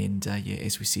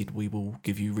 As we said, we will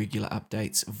give you regular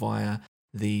updates via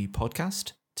the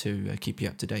podcast to keep you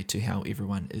up to date to how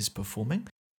everyone is performing.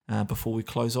 Before we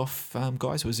close off,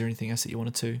 guys, was there anything else that you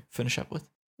wanted to finish up with?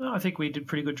 No, I think we did a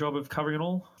pretty good job of covering it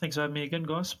all. Thanks for having me again,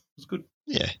 guys. It was good.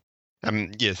 Yeah.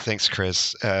 Thanks,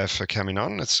 Chris, for coming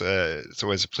on. It's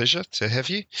always a pleasure to have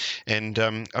you, and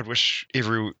I'd wish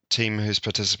every team who's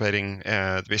participating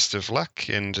the best of luck,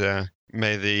 and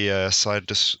may the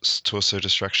side torso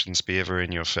destructions be ever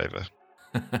in your favour.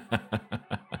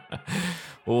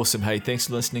 Awesome. Hey, thanks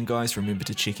for listening, guys. Remember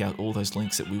to check out all those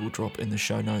links that we will drop in the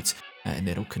show notes, and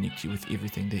that'll connect you with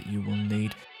everything that you will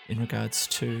need in regards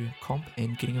to comp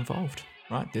and getting involved.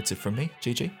 Right, that's it from me,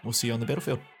 GG. We'll see you on the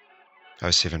battlefield.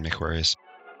 07 Mech Warriors.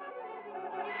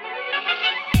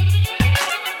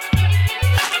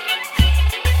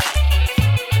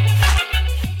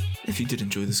 If you did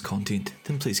enjoy this content,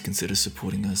 then please consider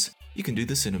supporting us. You can do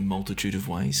this in a multitude of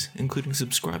ways, including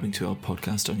subscribing to our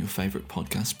podcast on your favourite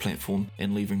podcast platform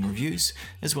and leaving reviews,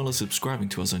 as well as subscribing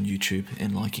to us on YouTube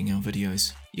and liking our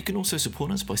videos. You can also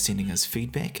support us by sending us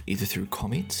feedback either through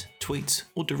comments, tweets,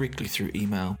 or directly through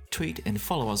email. Tweet and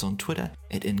follow us on Twitter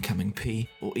at IncomingP,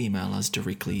 or email us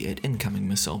directly at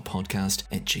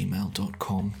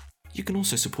incomingmissilepodcast@gmail.com. You can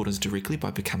also support us directly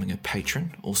by becoming a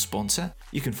patron or sponsor.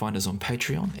 You can find us on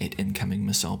Patreon at Incoming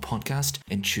Missile Podcast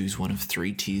and choose one of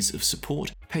 3 tiers of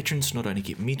support. Patrons not only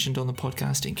get mentioned on the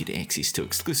podcast and get access to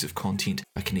exclusive content,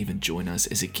 but can even join us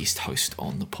as a guest host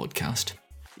on the podcast.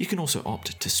 You can also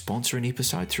opt to sponsor an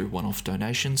episode through one-off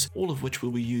donations, all of which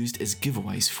will be used as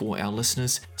giveaways for our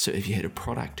listeners. So if you had a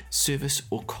product, service,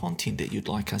 or content that you'd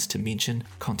like us to mention,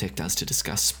 contact us to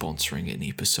discuss sponsoring an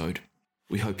episode.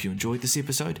 We hope you enjoyed this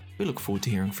episode. We look forward to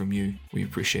hearing from you. We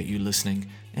appreciate you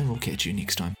listening, and we'll catch you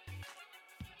next time.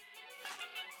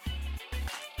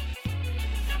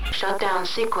 Shutdown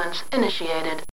sequence initiated.